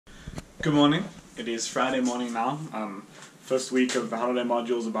Good morning. It is Friday morning now. First week of the holiday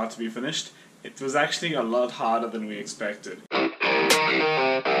module is about to be finished. It was actually a lot harder than we expected. Our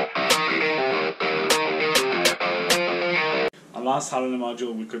last holiday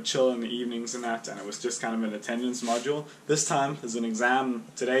module we could chill in the evenings and that, and it was just kind of an attendance module. This time there's an exam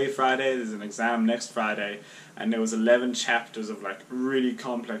today, Friday, there's an exam next Friday, and there was 11 chapters of like really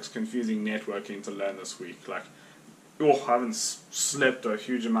complex, confusing networking to learn this week. I haven't slept a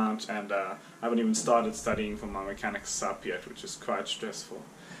huge amount, and I haven't even started studying for my mechanics sup yet, which is quite stressful.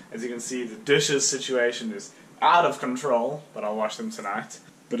 As you can see, the dishes situation is out of control, but I'll wash them tonight.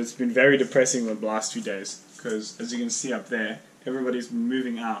 But it's been very depressing the last few days, because as you can see up there, everybody's been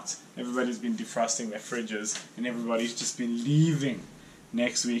moving out, everybody's been defrosting their fridges, and everybody's just been leaving.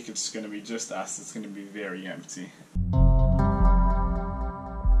 Next week it's going to be just us, it's going to be very empty.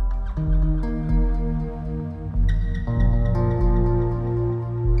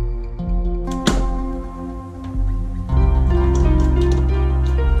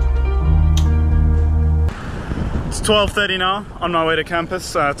 It's 12:30 now, on my way to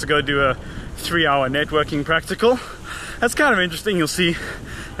campus to go do a 3-hour networking practical. That's kind of interesting. You'll see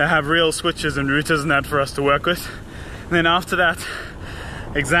they have real switches and routers and that for us to work with. And then after that,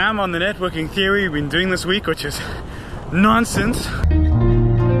 exam on the networking theory we've been doing this week, which is nonsense.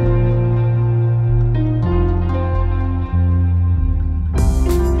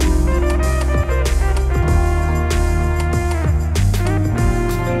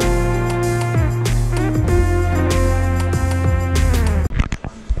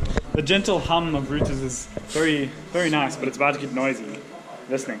 The gentle hum of routers is very, very nice, but it's about to get noisy.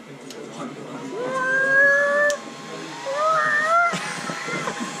 Listening.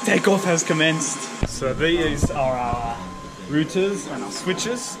 Takeoff has commenced. So these are our routers and our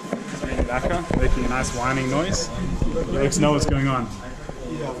switches. It's really lekker, making a nice whining noise. Alex know what's going on.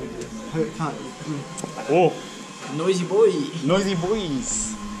 Oh! Noisy boy! Noisy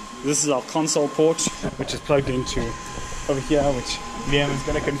boys! This is our console port, which is plugged into over here, which Liam is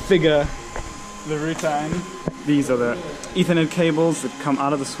going to configure the router in. These are the Ethernet cables that come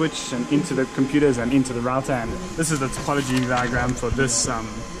out of the switch and into the computers and into the router, and this is the topology diagram for this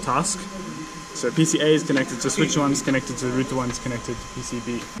task. So PCA is connected to switch 1, is connected to the router 1, is connected to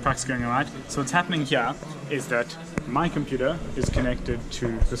PCB. Track's going alright. So what's happening here is that my computer is connected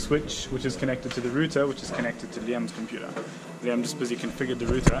to the switch, which is connected to the router, which is connected to Liam's computer. Liam just busy configured the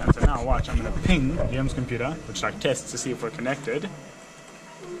router, and so now watch, I'm going to ping Liam's computer, which like tests to see if we're connected.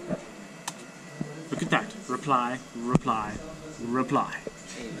 Look at that. Reply, reply, reply.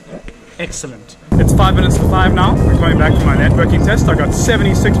 Excellent. It's 5 minutes to 5 now. We're going back to my networking test. I got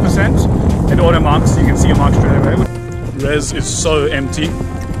 76%. It auto marks, so you can see your marks straight away. Res is so empty.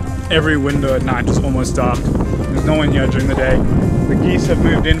 Every window at night is almost dark. There's no one here during the day. The geese have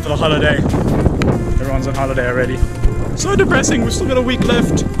moved in for the holiday. Everyone's on holiday already. So depressing, we've still got a week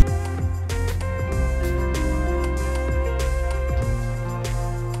left.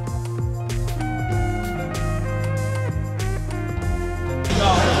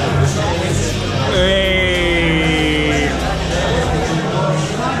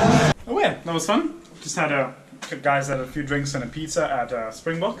 Oh yeah, that was fun. Just had guys had a few drinks and a pizza at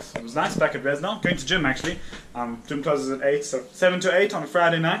Springbox. It was nice, back at Res now. Going to gym actually. Gym closes at 8, so 7 to 8 on a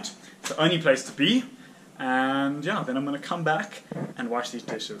Friday night. It's the only place to be. And yeah, then I'm going to come back and wash these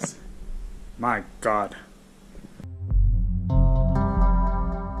dishes. My God.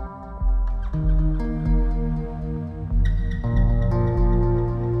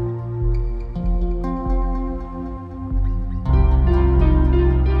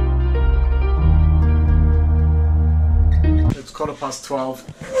 It's 12:15.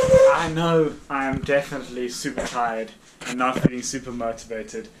 I know I am definitely super tired and not feeling super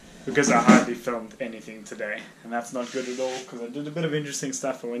motivated, because I hardly filmed anything today, and that's not good at all, because I did a bit of interesting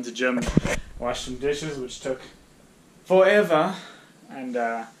stuff. I went to gym, washed some dishes, which took forever, and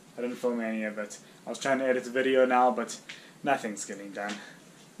I didn't film any of it. I was trying to edit a video now, but nothing's getting done.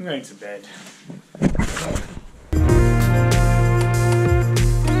 I'm going to bed.